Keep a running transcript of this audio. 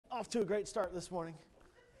Off to a great start this morning.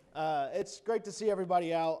 It's great to see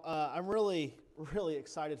everybody out. I'm really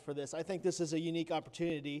excited for this. I think this is a unique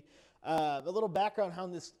opportunity. A little background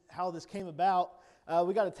how this came about.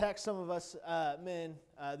 We got a text, some of us men,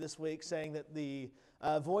 this week saying that the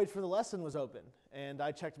void for the lesson was open. And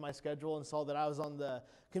I checked my schedule and saw that I was on the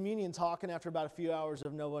communion talk, and after about a few hours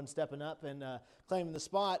of no one stepping up and claiming the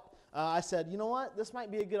spot, I said, you know what? This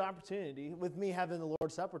might be a good opportunity with me having the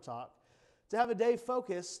Lord's Supper talk to have a day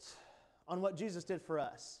focused on what Jesus did for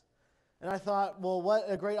us. And I thought, well, what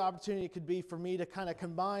a great opportunity it could be for me to kind of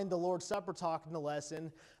combine the Lord's Supper talk and the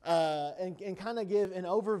lesson and kind of give an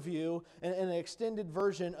overview and an extended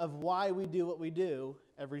version of why we do what we do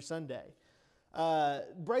every Sunday.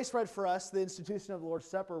 Brace read for us the institution of the Lord's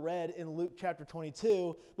Supper read in Luke chapter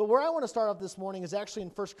 22, but where I want to start off this morning is actually in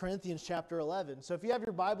 1 Corinthians chapter 11. So if you have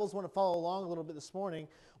your Bibles, want to follow along a little bit this morning,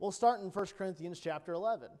 we'll start in 1 Corinthians chapter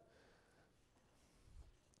 11.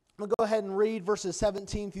 I'm going to go ahead and read verses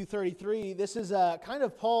 17 through 33. This is kind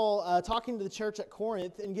of Paul talking to the church at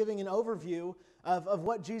Corinth and giving an overview of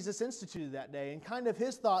what Jesus instituted that day and kind of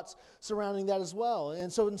his thoughts surrounding that as well.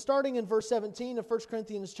 And so starting in verse 17 of 1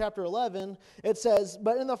 Corinthians chapter 11, it says,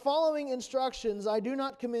 "But in the following instructions I do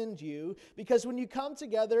not commend you, because when you come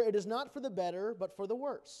together it is not for the better, but for the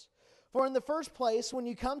worse. For in the first place, when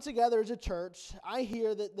you come together as a church, I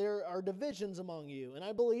hear that there are divisions among you, and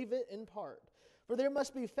I believe it in part. For there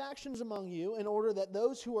must be factions among you, in order that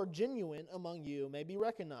those who are genuine among you may be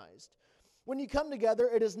recognized. When you come together,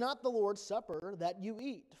 it is not the Lord's Supper that you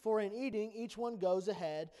eat. For in eating, each one goes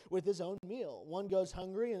ahead with his own meal. One goes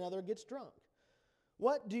hungry, another gets drunk.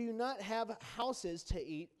 What, do you not have houses to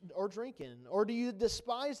eat or drink in? Or do you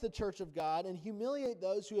despise the church of God and humiliate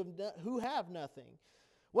those who have nothing?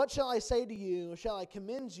 What shall I say to you? Shall I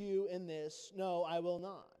commend you in this? No, I will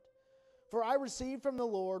not. For I received from the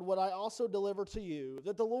Lord what I also delivered to you,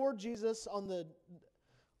 that the Lord Jesus on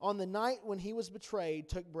the night when he was betrayed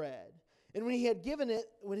took bread. And when he had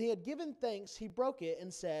given thanks, he broke it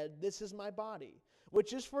and said, 'This is my body,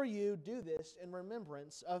 which is for you. Do this in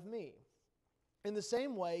remembrance of me.' In the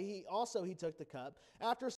same way, he took the cup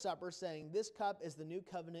after supper, saying, 'This cup is the new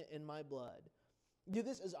covenant in my blood. Do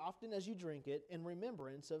this as often as you drink it in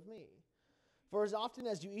remembrance of me. For as often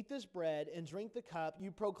as you eat this bread and drink the cup, you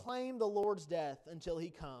proclaim the Lord's death until he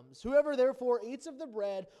comes. Whoever therefore eats of the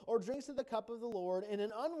bread or drinks of the cup of the Lord in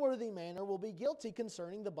an unworthy manner will be guilty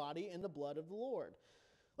concerning the body and the blood of the Lord.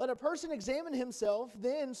 Let a person examine himself,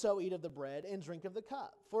 then so eat of the bread and drink of the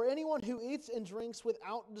cup. For anyone who eats and drinks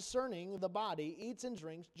without discerning the body eats and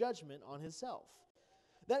drinks judgment on himself.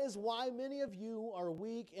 That is why many of you are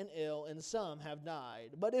weak and ill, and some have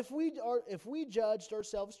died. But if we judged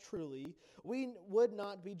ourselves truly, we would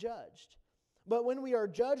not be judged. But when we are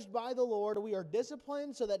judged by the Lord, we are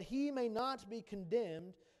disciplined so that we may not be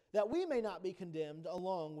condemned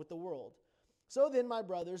along with the world. So then, my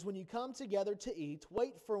brothers, when you come together to eat,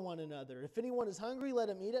 wait for one another. If anyone is hungry, let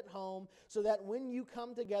him eat at home, so that when you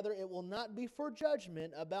come together, it will not be for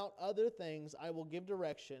judgment. About other things I will give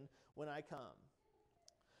direction when I come."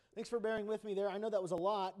 Thanks for bearing with me there. I know that was a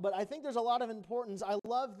lot, but I think there's a lot of importance. I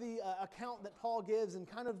love the account that Paul gives and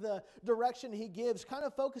kind of the direction he gives, kind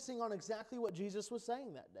of focusing on exactly what Jesus was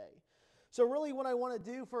saying that day. So really what I want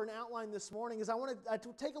to do for an outline this morning is I want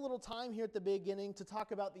to take a little time here at the beginning to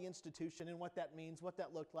talk about the institution and what that means, what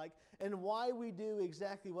that looked like, and why we do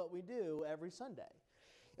exactly what we do every Sunday.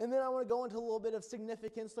 And then I want to go into a little bit of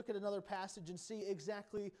significance, look at another passage and see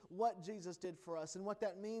exactly what Jesus did for us and what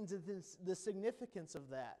that means and the significance of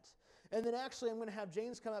that. And then actually I'm going to have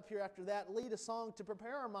James come up here after that, lead a song to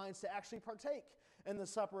prepare our minds to actually partake in the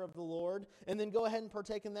supper of the Lord, and then go ahead and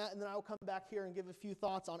partake in that, and then I will come back here and give a few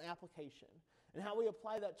thoughts on application and how we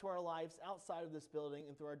apply that to our lives outside of this building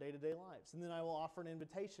and through our day-to-day lives. And then I will offer an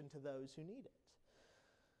invitation to those who need it.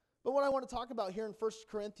 But what I want to talk about here in 1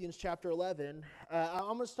 Corinthians chapter 11, I'm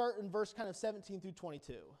going to start in verse kind of 17 through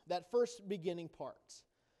 22, that first beginning part.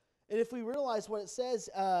 And if we realize what it says,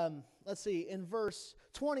 let's see, in verse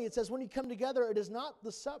 20, it says, "When you come together, it is not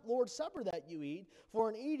the Lord's Supper that you eat,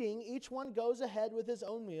 for in eating, each one goes ahead with his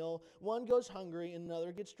own meal, one goes hungry and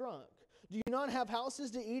another gets drunk. Do you not have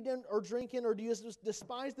houses to eat in or drink in, or do you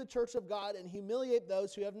despise the church of God and humiliate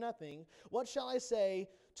those who have nothing? What shall I say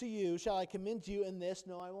to you? Shall I commend you in this?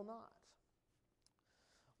 No, I will not."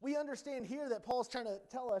 We understand here that Paul's trying to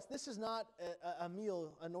tell us this is not a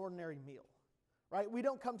meal, an ordinary meal, right? We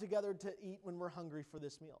don't come together to eat when we're hungry for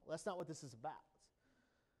this meal. That's not what this is about.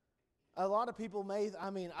 A lot of people may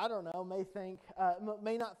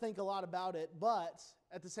not think a lot about it, but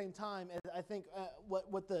at the same time, I think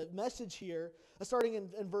what the message here, starting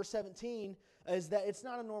in verse 17, is that it's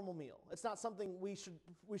not a normal meal. It's not something we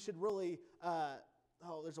should really,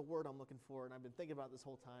 there's a word I'm looking for, and I've been thinking about this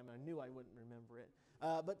whole time, and I knew I wouldn't remember it.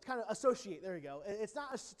 But kind of associate, there you go. It's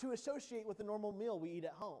not to associate with the normal meal we eat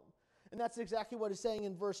at home. And that's exactly what it's saying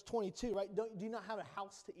in verse 22, right? Do you not have a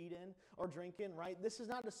house to eat in or drink in, right? This is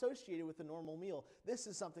not associated with the normal meal. This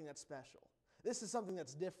is something that's special. This is something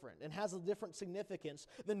that's different and has a different significance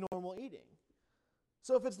than normal eating.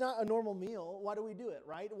 So if it's not a normal meal, why do we do it,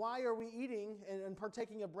 right? Why are we eating and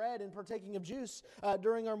partaking of bread and partaking of juice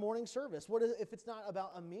during our morning service? If it's not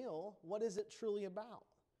about a meal, what is it truly about?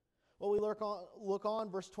 Well, we look on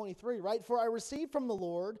verse 23, right? For I received from the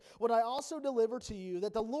Lord what I also delivered to you,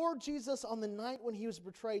 that the Lord Jesus on the night when he was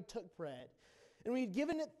betrayed took bread. And when he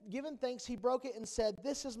had given thanks, he broke it and said,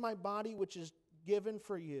 "This is my body which is given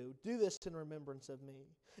for you. Do this in remembrance of me."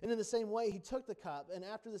 And in the same way, he took the cup, and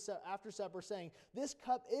after supper, saying, "This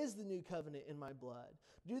cup is the new covenant in my blood.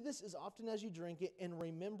 Do this as often as you drink it in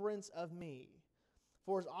remembrance of me.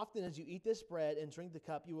 For as often as you eat this bread and drink the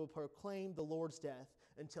cup, you will proclaim the Lord's death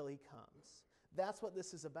until he comes." That's what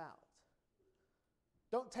this is about.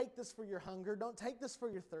 Don't take this for your hunger. Don't take this for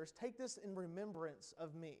your thirst. Take this in remembrance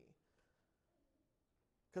of me.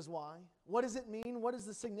 Because why? What does it mean? What is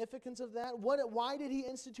the significance of that? Why did he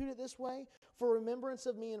institute it this way? For remembrance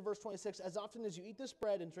of me in verse 26, as often as you eat this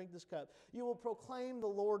bread and drink this cup, you will proclaim the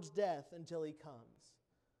Lord's death until he comes.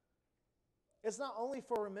 It's not only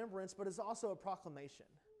for remembrance, but it's also a proclamation.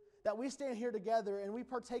 That we stand here together and we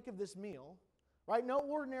partake of this meal, right? No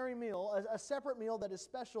ordinary meal, a separate meal that is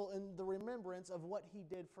special in the remembrance of what he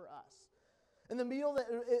did for us. And the meal that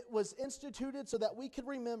it was instituted so that we could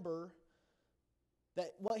remember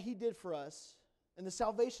that what he did for us and the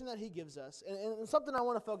salvation that he gives us. And something I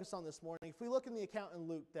want to focus on this morning, if we look in the account in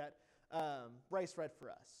Luke that Bryce read for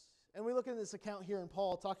us, and we look in this account here in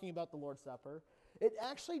Paul talking about the Lord's Supper, it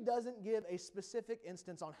actually doesn't give a specific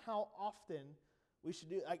instance on how often we should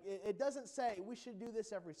do it. It doesn't say we should do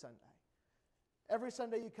this every Sunday. Every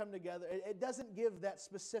Sunday you come together. It doesn't give that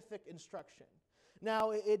specific instruction.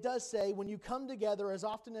 Now, it does say when you come together as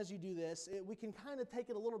often as you do this, we can kind of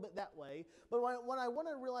take it a little bit that way. But what I want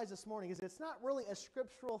to realize this morning is it's not really a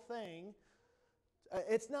scriptural thing.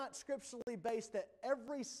 It's not scripturally based that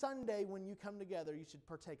every Sunday when you come together, you should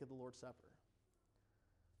partake of the Lord's Supper.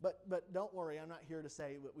 But don't worry, I'm not here to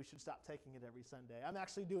say that we should stop taking it every Sunday. I'm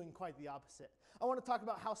actually doing quite the opposite. I want to talk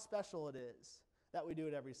about how special it is that we do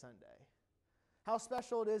it every Sunday. How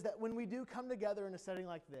special it is that when we do come together in a setting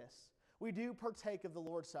like this, we do partake of the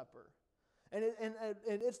Lord's Supper. And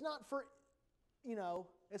it's not for,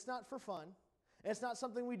 it's not for fun. And it's not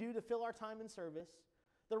something we do to fill our time in service.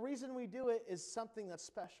 The reason we do it is something that's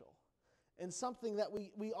special and something that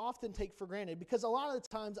we often take for granted. Because a lot of the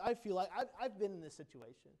times I feel like I've been in this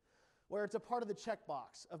situation where it's a part of the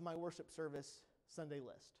checkbox of my worship service Sunday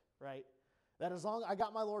list, right? That as long as I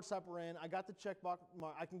got my Lord's Supper in, I got the checkbox,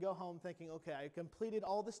 I can go home thinking, okay, I completed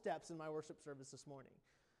all the steps in my worship service this morning.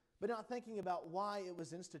 But not thinking about why it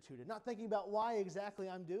was instituted, not thinking about why exactly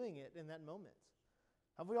I'm doing it in that moment.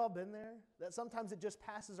 Have we all been there? That sometimes it just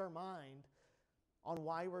passes our mind on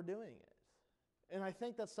why we're doing it. And I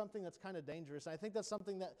think that's something that's kind of dangerous. I think that's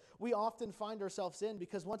something that we often find ourselves in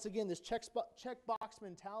because, once again, this checkbox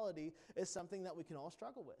mentality is something that we can all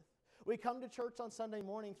struggle with. We come to church on Sunday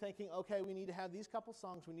morning thinking, okay, we need to have these couple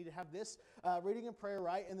songs, we need to have this reading and prayer,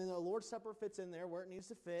 right? And then the Lord's Supper fits in there where it needs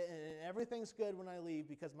to fit, and everything's good when I leave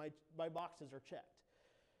because my boxes are checked.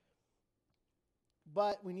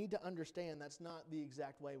 But we need to understand that's not the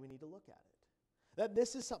exact way we need to look at it. That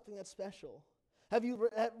this is something that's special.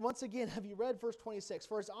 Once again, have you read verse 26?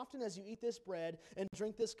 For as often as you eat this bread and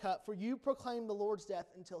drink this cup, for you proclaim the Lord's death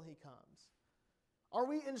until he comes. Are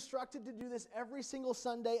we instructed to do this every single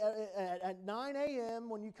Sunday at 9 a.m.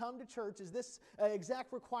 when you come to church? Is this an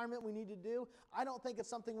exact requirement we need to do? I don't think it's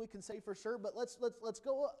something we can say for sure, but let's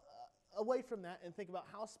go away from that and think about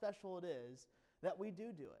how special it is that we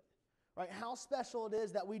do it. Right? How special it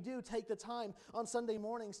is that we do take the time on Sunday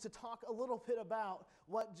mornings to talk a little bit about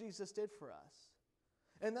what Jesus did for us.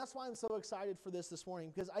 And that's why I'm so excited for this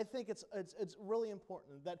morning, because I think it's really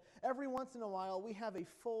important that every once in a while we have a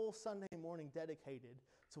full Sunday morning dedicated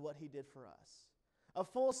to what he did for us. A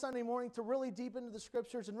full Sunday morning to really deep into the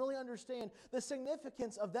Scriptures and really understand the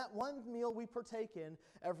significance of that one meal we partake in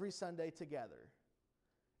every Sunday together.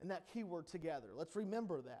 And that key word, together. Let's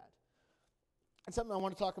remember that. It's something I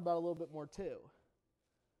want to talk about a little bit more too.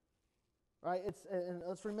 Right? And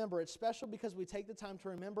let's remember, it's special because we take the time to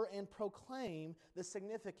remember and proclaim the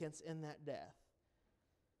significance in that death.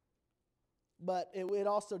 but it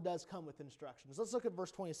also does come with instructions. Let's look at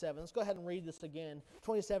verse 27. Let's go ahead and read this again,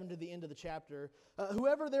 27 to the end of the chapter.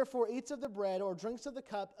 Whoever therefore eats of the bread or drinks of the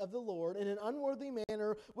cup of the Lord in an unworthy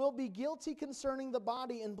manner will be guilty concerning the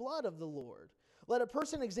body and blood of the Lord. Let a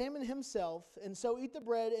person examine himself, and so eat the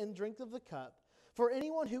bread and drink of the cup. For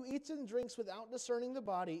anyone who eats and drinks without discerning the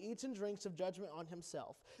body eats and drinks of judgment on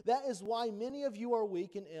himself. That is why many of you are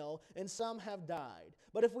weak and ill, and some have died.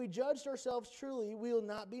 But if we judged ourselves truly, we will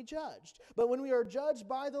not be judged. But when we are judged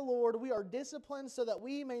by the Lord, we are disciplined so that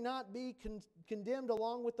we may not be condemned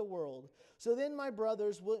along with the world. So then, my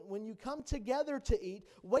brothers, when you come together to eat,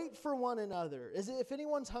 wait for one another. As if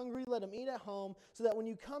anyone's hungry, let him eat at home, so that when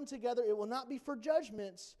you come together, it will not be for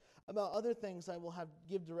judgments. About other things I will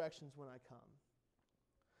give directions when I come.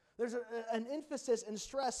 There's an emphasis and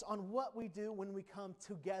stress on what we do when we come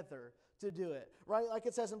together to do it, right? Like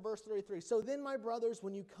it says in verse 33, so then, my brothers,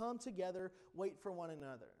 when you come together, wait for one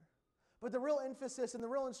another. But the real emphasis and the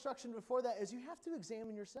real instruction before that is you have to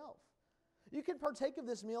examine yourself. You can partake of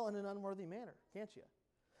this meal in an unworthy manner, can't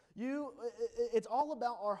you? It's all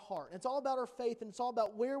about our heart. It's all about our faith, and it's all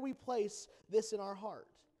about where we place this in our heart.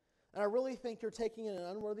 And I really think you're taking it in an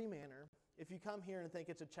unworthy manner if you come here and think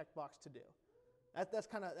it's a checkbox to do. That's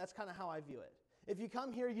kind of how I view it. If you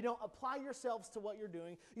come here, you don't apply yourselves to what you're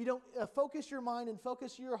doing. You don't focus your mind and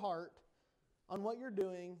focus your heart on what you're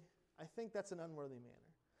doing. I think that's an unworthy manner.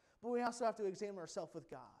 But we also have to examine ourselves with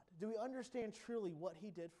God. Do we understand truly what He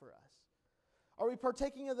did for us? Are we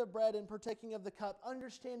partaking of the bread and partaking of the cup,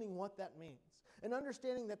 understanding what that means? And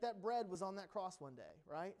understanding that that bread was on that cross one day,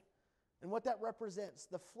 right? And what that represents,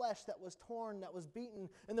 the flesh that was torn, that was beaten,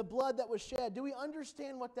 and the blood that was shed. Do we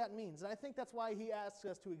understand what that means? And I think that's why he asks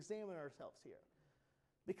us to examine ourselves here.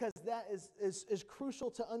 Because that is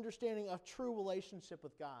crucial to understanding a true relationship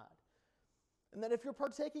with God. And that if you're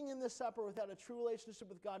partaking in this supper without a true relationship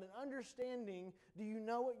with God and understanding, do you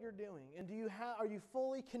know what you're doing? And are you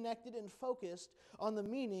fully connected and focused on the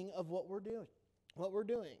meaning of what we're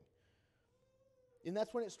doing? And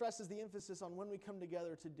that's when it stresses the emphasis on when we come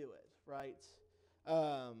together to do it, right?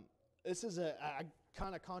 This is a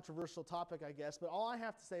kind of controversial topic, I guess, but all I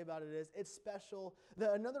have to say about it is it's special.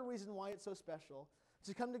 Another reason why it's so special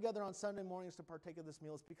to come together on Sunday mornings to partake of this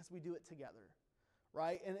meal is because we do it together,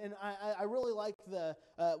 right? And I really like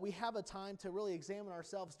we have a time to really examine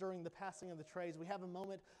ourselves during the passing of the trays. We have a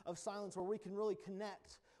moment of silence where we can really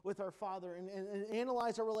connect with our Father and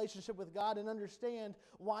analyze our relationship with God and understand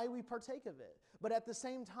why we partake of it. But at the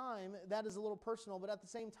same time, that is a little personal, but at the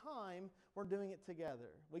same time, we're doing it together.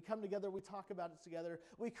 We come together, we talk about it together,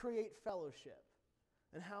 we create fellowship.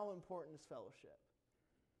 And how important is fellowship?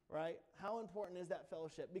 Right? How important is that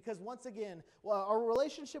fellowship? Because once again, our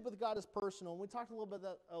relationship with God is personal. And we talked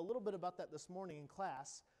a little bit about that this morning in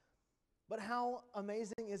class. But how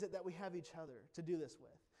amazing is it that we have each other to do this with?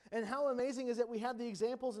 And how amazing is it we have the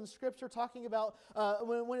examples in Scripture talking about,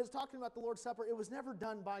 when it's talking about the Lord's Supper, it was never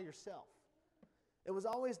done by yourself. It was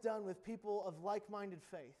always done with people of like-minded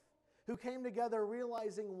faith who came together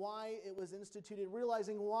realizing why it was instituted,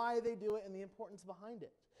 realizing why they do it and the importance behind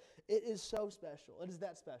it. It is so special. It is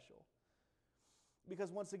that special.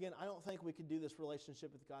 Because once again, I don't think we could do this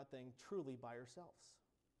relationship with God thing truly by ourselves.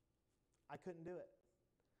 I couldn't do it.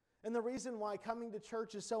 And the reason why coming to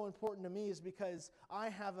church is so important to me is because I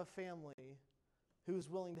have a family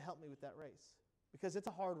who's willing to help me with that race. Because it's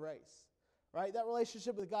a hard race, right? That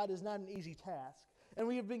relationship with God is not an easy task. And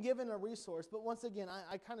we have been given a resource. But once again,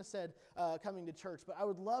 I kind of said coming to church. But I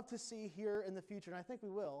would love to see here in the future, and I think we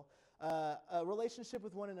will, a relationship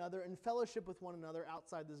with one another and fellowship with one another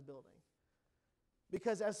outside this building.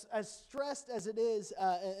 Because as stressed as it is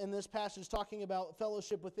in this passage talking about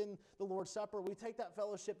fellowship within the Lord's Supper, we take that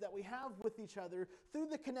fellowship that we have with each other through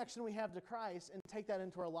the connection we have to Christ and take that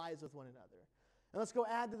into our lives with one another. And let's go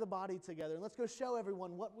add to the body together. And let's go show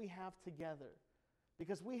everyone what we have together.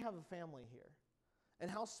 Because we have a family here. And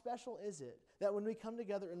how special is it that when we come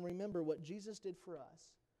together and remember what Jesus did for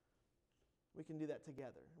us, we can do that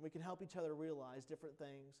together. We can help each other realize different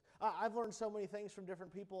things. I've learned so many things from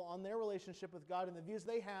different people on their relationship with God and the views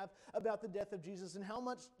they have about the death of Jesus and how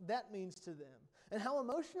much that means to them. And how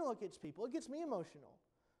emotional it gets people. It gets me emotional.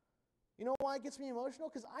 You know why it gets me emotional?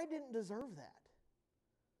 Because I didn't deserve that.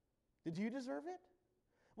 Did you deserve it?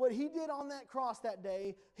 What He did on that cross that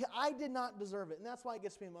day, I did not deserve it. And that's why it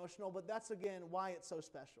gets me emotional. But that's, again, why it's so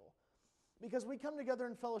special. Because we come together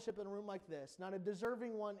in fellowship in a room like this, not a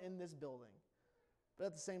deserving one in this building. But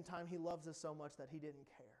at the same time, He loves us so much that He didn't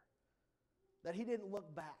care. That He didn't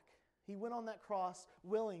look back. He went on that cross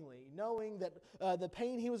willingly, knowing that the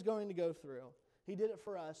pain He was going to go through. He did it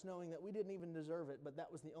for us, knowing that we didn't even deserve it, but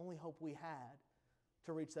that was the only hope we had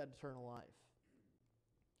to reach that eternal life.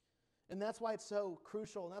 And that's why it's so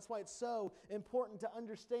crucial, and that's why it's so important to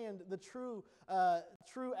understand the true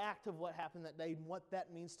act of what happened that day and what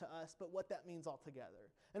that means to us, but what that means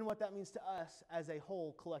altogether, and what that means to us as a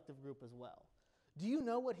whole collective group as well. Do you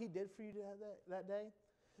know what he did for you that day?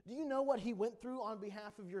 Do you know what he went through on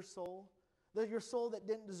behalf of your soul? Your soul that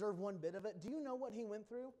didn't deserve one bit of it? Do you know what he went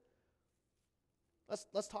through?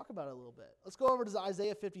 Let's talk about it a little bit. Let's go over to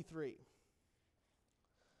Isaiah 53.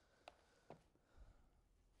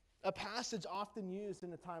 A passage often used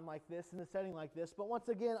in a time like this, in a setting like this. But once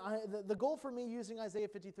again, the goal for me using Isaiah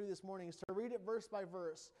 53 this morning is to read it verse by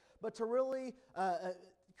verse, but to really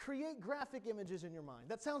create graphic images in your mind.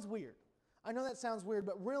 That sounds weird. I know that sounds weird,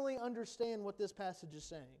 but really understand what this passage is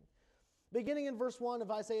saying. Beginning in verse 1 of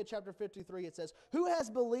Isaiah chapter 53, it says, "Who has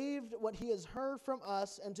believed what he has heard from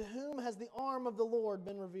us, and to whom has the arm of the Lord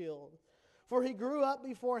been revealed? For he grew up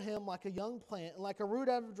before him like a young plant, and like a root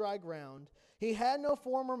out of dry ground. He had no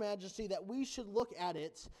form or majesty that we should look at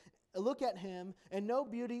him, and no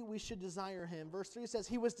beauty we should desire him." Verse 3 says,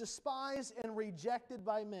 "He was despised and rejected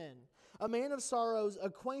by men, a man of sorrows,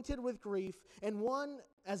 acquainted with grief, and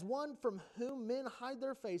as one from whom men hide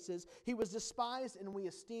their faces. He was despised, and we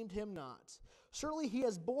esteemed him not. Surely he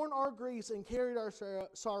has borne our griefs and carried our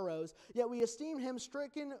sorrows, yet we esteemed him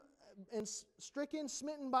stricken,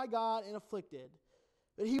 smitten by God, and afflicted.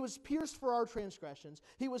 But he was pierced for our transgressions.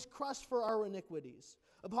 He was crushed for our iniquities.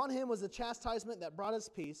 Upon him was the chastisement that brought us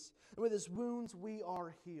peace, and with his wounds we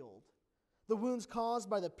are healed." The wounds caused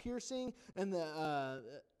by the piercing and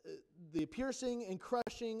the piercing and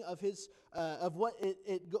crushing of his of what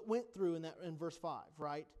it went through in verse 5,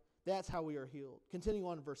 right? That's how we are healed. Continue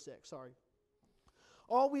on in verse 6, sorry.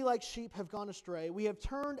 "All we like sheep have gone astray. We have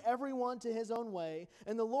turned everyone to his own way,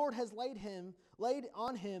 and the Lord has laid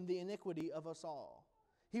on him the iniquity of us all.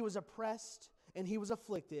 He was oppressed and he was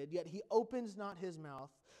afflicted, yet he opened not his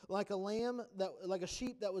mouth. Like a lamb that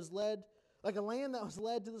was led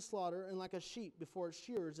to the slaughter, and like a sheep before its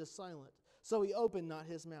shearers is silent, so he opened not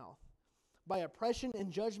his mouth. By oppression and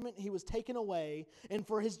judgment he was taken away, and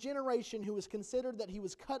for his generation who was considered that he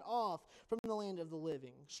was cut off from the land of the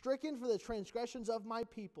living, stricken for the transgressions of my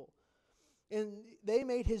people. And they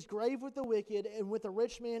made his grave with the wicked, and with a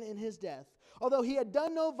rich man in his death. Although he had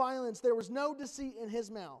done no violence, there was no deceit in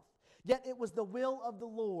his mouth. Yet it was the will of the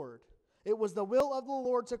Lord. It was the will of the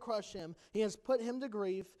Lord to crush him. He has put him to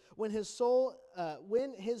grief. When his soul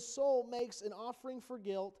makes an offering for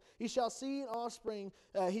guilt, he shall see an offspring.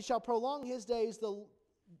 He shall prolong his days. The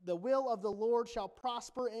will of the Lord shall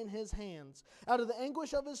prosper in his hands. Out of the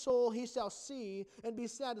anguish of his soul he shall see and be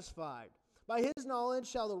satisfied. By his knowledge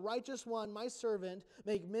shall the righteous one, my servant,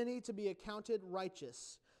 make many to be accounted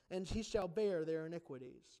righteous, and he shall bear their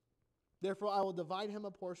iniquities. Therefore I will divide him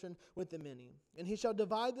a portion with the many, and he shall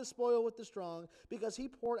divide the spoil with the strong, because he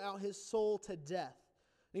poured out his soul to death,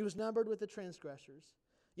 and he was numbered with the transgressors.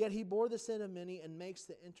 Yet he bore the sin of many and makes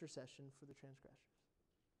the intercession for the transgressors."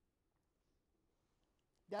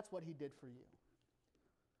 That's what he did for you.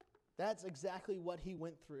 That's exactly what he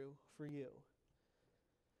went through for you.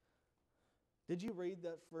 Did you read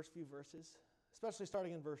the first few verses? Especially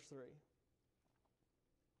starting in verse 3.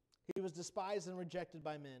 "He was despised and rejected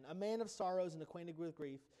by men, a man of sorrows and acquainted with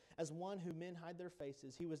grief, as one whom men hide their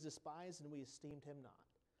faces. He was despised, and we esteemed him not."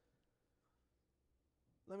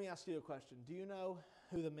 Let me ask you a question. Do you know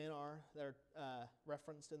who the men are that are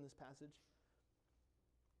referenced in this passage?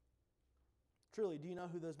 Truly, do you know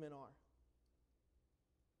who those men are?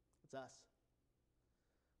 It's us.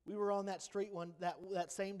 We were on that street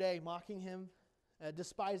that same day, mocking him,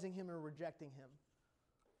 despising him, and rejecting him.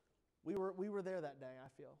 We were there that day, I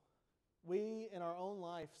feel. We, in our own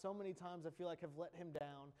life, so many times I feel like have let him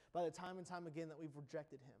down by the time and time again that we've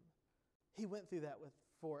rejected him. He went through that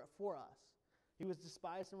for us. He was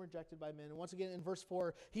despised and rejected by men. And once again, in verse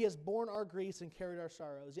 4, "He has borne our griefs and carried our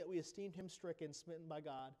sorrows, yet we esteemed him stricken, smitten by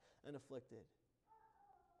God, and afflicted."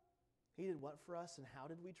 He did what for us, and how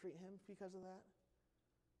did we treat him because of that?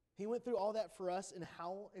 He went through all that for us, and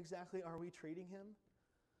how exactly are we treating him?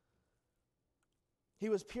 "He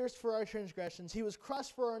was pierced for our transgressions. He was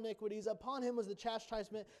crushed for our iniquities. Upon him was the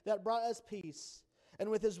chastisement that brought us peace. And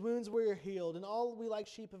with his wounds we are healed. And all we like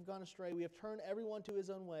sheep have gone astray. We have turned everyone to his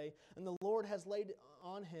own way. And the Lord has laid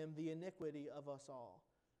on him the iniquity of us all."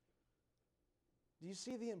 Do you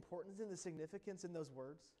see the importance and the significance in those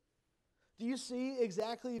words? Do you see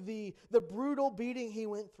exactly the brutal beating he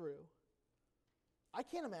went through? I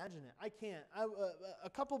can't imagine it. I can't. A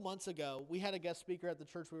couple months ago, we had a guest speaker at the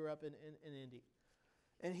church we were up in Indy.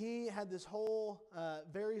 And he had this whole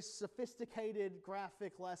very sophisticated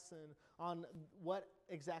graphic lesson on what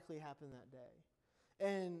exactly happened that day.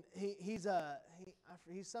 And he's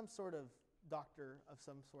some sort of doctor of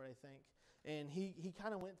some sort, I think. And he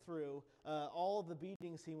kind of went through all the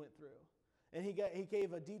beatings he went through. And he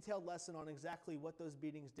gave a detailed lesson on exactly what those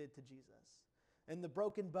beatings did to Jesus. And the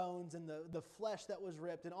broken bones and the flesh that was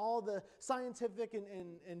ripped and all the scientific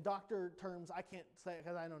and doctor terms I can't say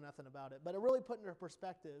because I know nothing about it. But it really put into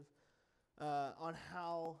perspective on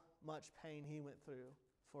how much pain he went through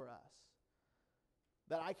for us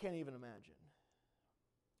that I can't even imagine.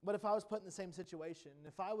 But if I was put in the same situation,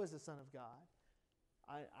 if I was the Son of God,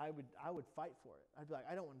 I would fight for it. I'd be like,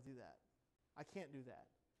 I don't want to do that. I can't do that.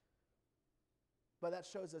 But that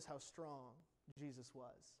shows us how strong Jesus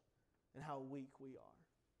was and how weak we are.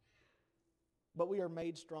 But we are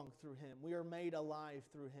made strong through Him. We are made alive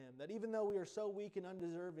through Him. That even though we are so weak and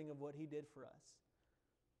undeserving of what He did for us,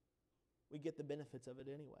 we get the benefits of it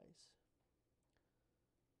anyways.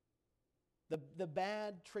 The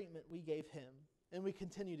bad treatment we gave Him, and we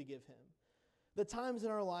continue to give Him. The times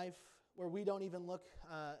in our life where we don't even look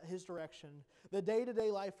His direction. The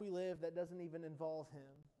day-to-day life we live that doesn't even involve Him,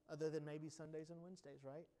 other than maybe Sundays and Wednesdays,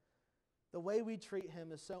 right? The way we treat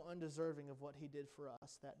Him is so undeserving of what He did for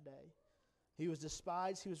us that day. He was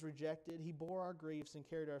despised, He was rejected, He bore our griefs and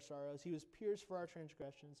carried our sorrows. He was pierced for our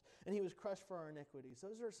transgressions, and He was crushed for our iniquities.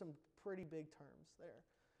 Those are some pretty big terms there,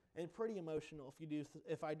 and pretty emotional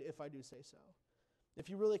if I do say so. If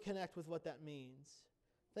you really connect with what that means,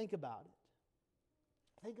 think about it.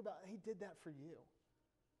 Think about it. He did that for you,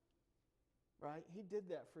 right? He did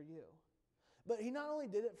that for you. But He not only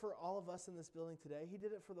did it for all of us in this building today, He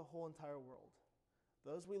did it for the whole entire world.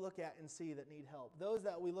 Those we look at and see that need help. Those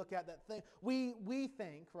that we look at that think, we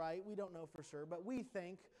think, right? We don't know for sure, but we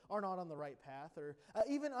think are not on the right path. Or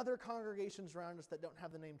even other congregations around us that don't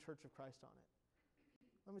have the name Church of Christ on it.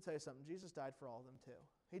 Let me tell you something. Jesus died for all of them too.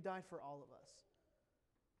 He died for all of us.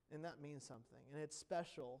 And that means something. And it's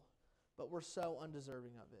special, but we're so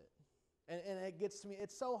undeserving of it. And it gets to me.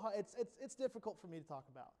 It's so hard. It's difficult for me to talk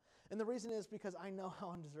about. And the reason is because I know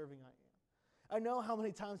how undeserving I am. I know how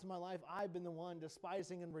many times in my life I've been the one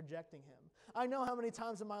despising and rejecting Him. I know how many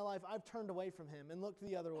times in my life I've turned away from Him and looked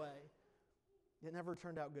the other way. It never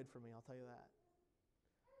turned out good for me, I'll tell you that.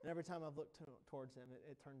 And every time I've looked towards Him,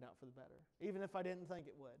 it turned out for the better. Even if I didn't think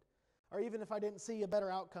it would. Or even if I didn't see a better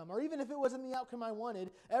outcome. Or even if it wasn't the outcome I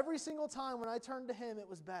wanted. Every single time when I turned to Him, it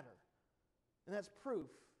was better. And that's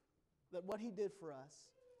proof that what He did for us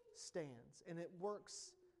stands. And it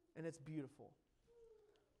works. And it's beautiful.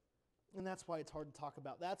 And that's why it's hard to talk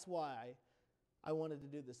about. That's why I wanted to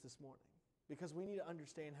do this morning. Because we need to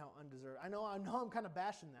understand how undeserved. I know I'm kind of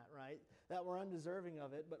bashing that, right? That we're undeserving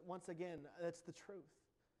of it. But once again, that's the truth.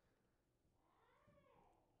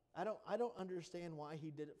 I don't understand why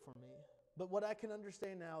He did it for me. But what I can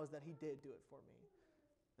understand now is that He did do it for me.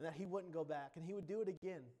 And that He wouldn't go back. And He would do it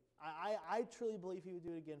again. I truly believe He would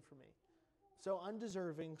do it again for me. So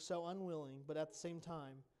undeserving, so unwilling, but at the same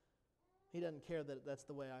time, He doesn't care that that's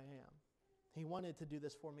the way I am. He wanted to do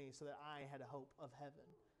this for me so that I had a hope of heaven.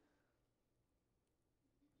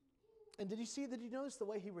 And did you notice the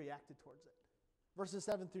way He reacted towards it? Verses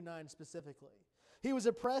 7 through 9 specifically. He was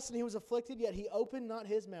oppressed and He was afflicted, yet He opened not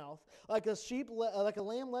His mouth. Like a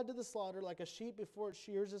lamb led to the slaughter, like a sheep before its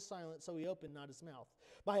shears is silent, so He opened not His mouth.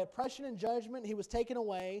 By oppression and judgment He was taken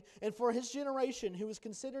away, and for His generation who was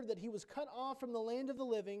considered that He was cut off from the land of the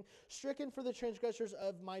living, stricken for the transgressors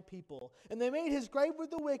of my people. And they made His grave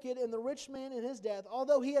with the wicked and the rich man in his death,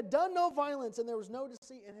 although He had done no violence and there was no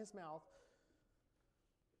deceit in His mouth.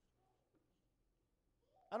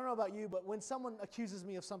 I don't know about you, but when someone accuses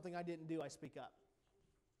me of something I didn't do, I speak up.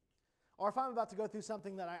 Or if I'm about to go through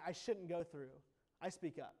something that I shouldn't go through, I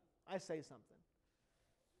speak up. I say something.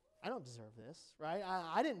 I don't deserve this, right?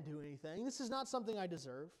 I didn't do anything. This is not something I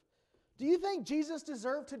deserve. Do you think Jesus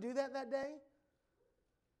deserved to do that day?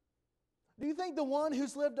 Do you think the one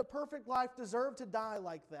who's lived a perfect life deserved to die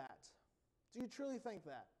like that? Do you truly think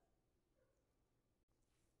that?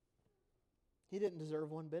 He didn't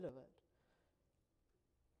deserve one bit of it.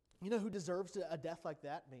 You know who deserves a death like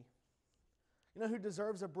that? Me. You know who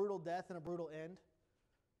deserves a brutal death and a brutal end?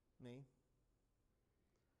 Me.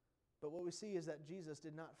 But what we see is that Jesus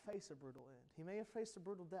did not face a brutal end. He may have faced a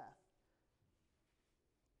brutal death,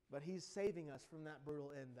 but He's saving us from that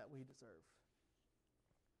brutal end that we deserve.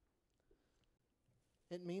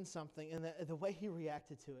 It means something, and the way He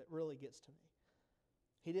reacted to it really gets to me.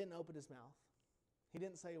 He didn't open His mouth. He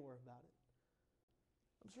didn't say a word about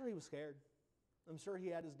it. I'm sure He was scared. I'm sure He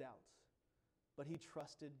had His doubts, but He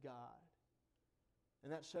trusted God.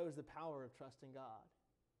 And that shows the power of trusting God,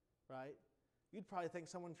 right? You'd probably think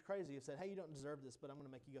someone's crazy if said, hey, you don't deserve this, but I'm going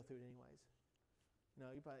to make you go through it anyways.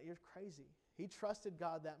 You're crazy. He trusted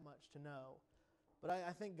God that much to know. But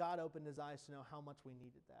I think God opened his eyes to know how much we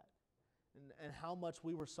needed that and how much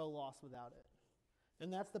we were so lost without it.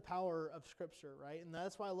 And that's the power of Scripture, right? And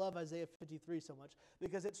that's why I love Isaiah 53 so much,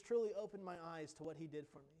 because it's truly opened my eyes to what he did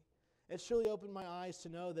for me. It's truly opened my eyes to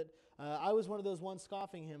know that I was one of those ones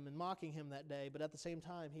scoffing him and mocking him that day, but at the same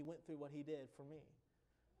time, he went through what he did for me.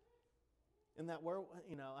 And that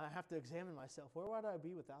I have to examine myself. Where would I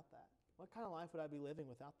be without that? What kind of life would I be living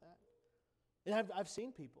without that? And I've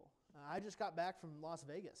seen people. I just got back from Las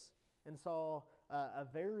Vegas and saw a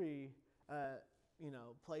very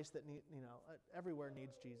place that everywhere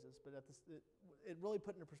needs Jesus. But it really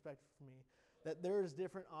put into perspective for me that there's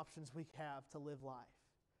different options we have to live life.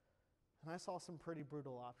 And I saw some pretty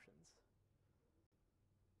brutal options.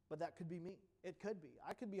 But that could be me. It could be.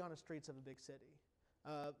 I could be on the streets of a big city,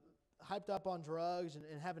 hyped up on drugs and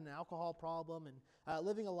having an alcohol problem and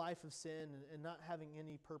living a life of sin and not having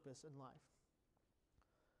any purpose in life.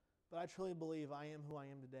 But I truly believe I am who I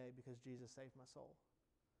am today because Jesus saved my soul.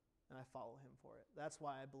 And I follow him for it. That's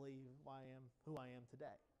why I believe why I am who I am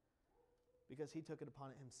today. Because he took it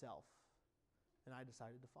upon it himself. And I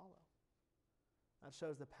decided to follow. That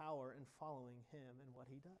shows the power in following him and what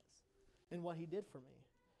he does. And what he did for me.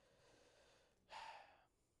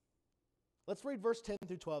 Let's read verse 10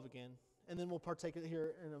 through 12 again. And then we'll partake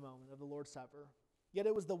here in a moment of the Lord's Supper. Yet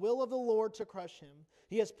it was the will of the Lord to crush him.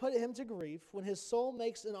 He has put him to grief. When his soul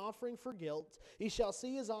makes an offering for guilt, he shall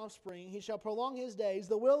see his offspring. He shall prolong his days.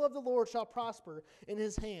 The will of the Lord shall prosper in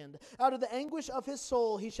his hand. Out of the anguish of his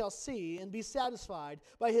soul he shall see and be satisfied.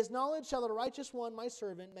 By his knowledge shall the righteous one, my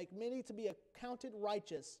servant, make many to be accounted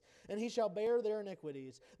righteous, and he shall bear their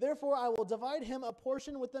iniquities. Therefore I will divide him a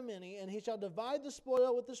portion with the many, and he shall divide the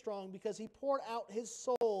spoil with the strong, because he poured out his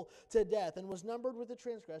soul to death and was numbered with the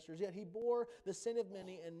transgressors. Yet he bore the sin of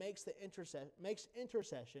many and makes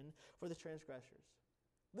intercession for the transgressors.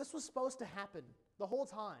 This was supposed to happen the whole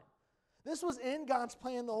time. This was in God's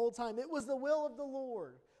plan the whole time. It was the will of the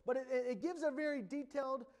Lord. But it gives a very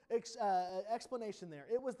detailed explanation there.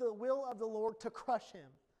 It was the will of the Lord to crush him,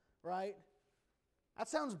 right? That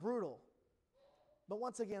sounds brutal. But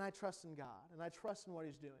once again, I trust in God and I trust in what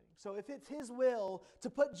he's doing. So if it's his will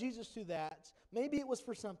to put Jesus through that, maybe it was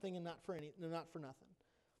for something and not for nothing.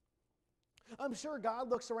 I'm sure God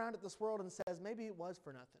looks around at this world and says, maybe it was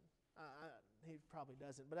for nothing. He probably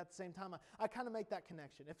doesn't. But at the same time, I kind of make that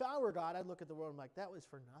connection. If I were God, I'd look at the world and be like, that was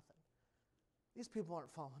for nothing. These people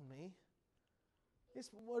aren't following me.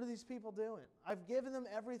 What are these people doing? I've given them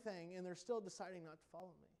everything, and they're still deciding not to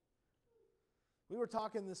follow me. We were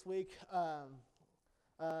talking this week.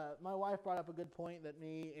 My wife brought up a good point that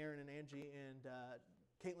me, Aaron, and Angie, and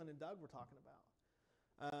Caitlin and Doug were talking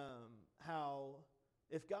about. How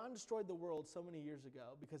if God destroyed the world so many years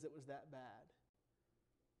ago because it was that bad,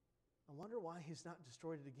 I wonder why he's not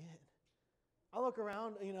destroyed it again. I look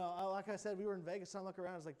around, like I said, we were in Vegas, and I look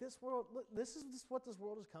around, it's like, this world, this is what this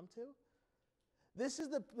world has come to? This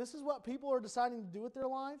is what people are deciding to do with their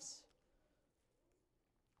lives?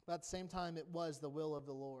 But at the same time, it was the will of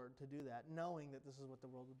the Lord to do that, knowing that this is what the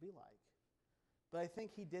world would be like. But I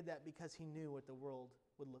think he did that because he knew what the world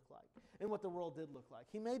would look like and what the world did look like.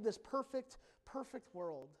 He made this perfect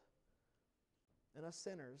world, and us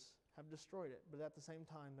sinners have destroyed it. But at the same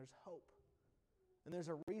time, there's hope. And there's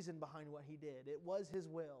a reason behind what he did. It was his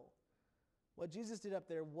will. What Jesus did up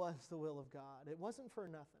there was the will of God. It wasn't for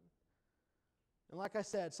nothing. And like I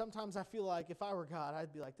said, sometimes I feel like if I were God,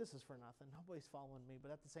 I'd be like, this is for nothing. Nobody's following me.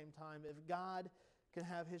 But at the same time, if God can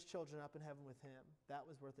have his children up in heaven with him, that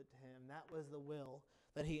was worth it to him. That was the will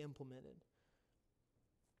that he implemented.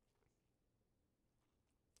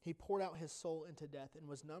 He poured out his soul into death and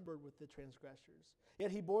was numbered with the transgressors.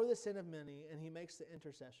 Yet he bore the sin of many, and he makes the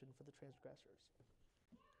intercession for the transgressors.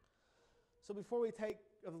 So before we take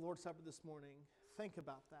of the Lord's Supper this morning, think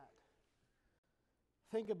about that.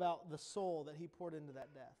 Think about the soul that he poured into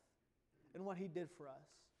that death and what he did for us.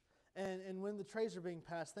 And when the trays are being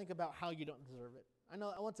passed, think about how you don't deserve it. I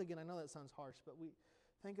know that sounds harsh, but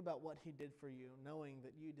think about what he did for you, knowing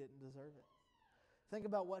that you didn't deserve it. Think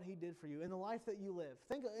about what he did for you in the life that you live.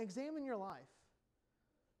 Examine your life.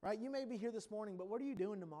 Right? You may be here this morning, but what are you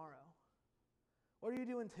doing tomorrow? What are you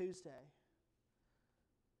doing Tuesday?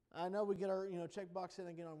 I know we get our checkbox in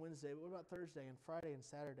again on Wednesday, but what about Thursday and Friday and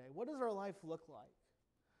Saturday? What does our life look like?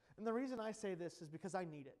 And the reason I say this is because I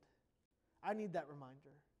need it. I need that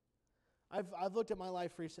reminder. I've looked at my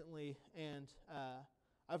life recently, and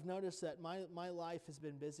I've noticed that my life has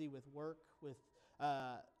been busy with work, with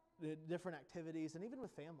different activities, and even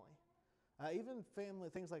with family. Even family,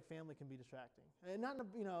 things like family can be distracting. And not,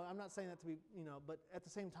 I'm not saying that to be, but at the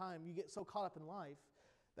same time, you get so caught up in life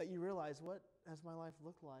that you realize, what has my life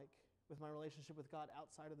looked like with my relationship with God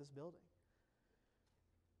outside of this building?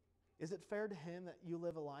 Is it fair to Him that you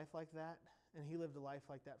live a life like that and He lived a life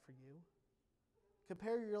like that for you?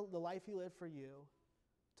 Compare the life He lived for you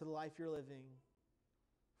to the life you're living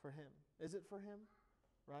for Him. Is it for Him?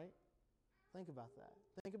 Right? Think about that.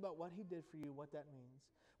 Think about what He did for you, what that means.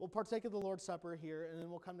 We'll partake of the Lord's Supper here, and then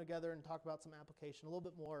we'll come together and talk about some application, a little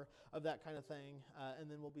bit more of that kind of thing, and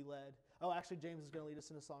then we'll be led. Oh, actually, James is going to lead us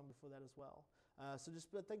in a song before that as well. So just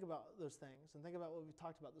think about those things, and think about what we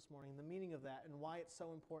talked about this morning, the meaning of that, and why it's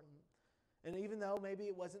so important. And even though maybe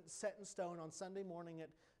it wasn't set in stone on Sunday morning at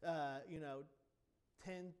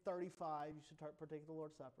 10:35, you should partake of the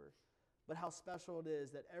Lord's Supper, but how special it is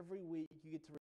that every week you get to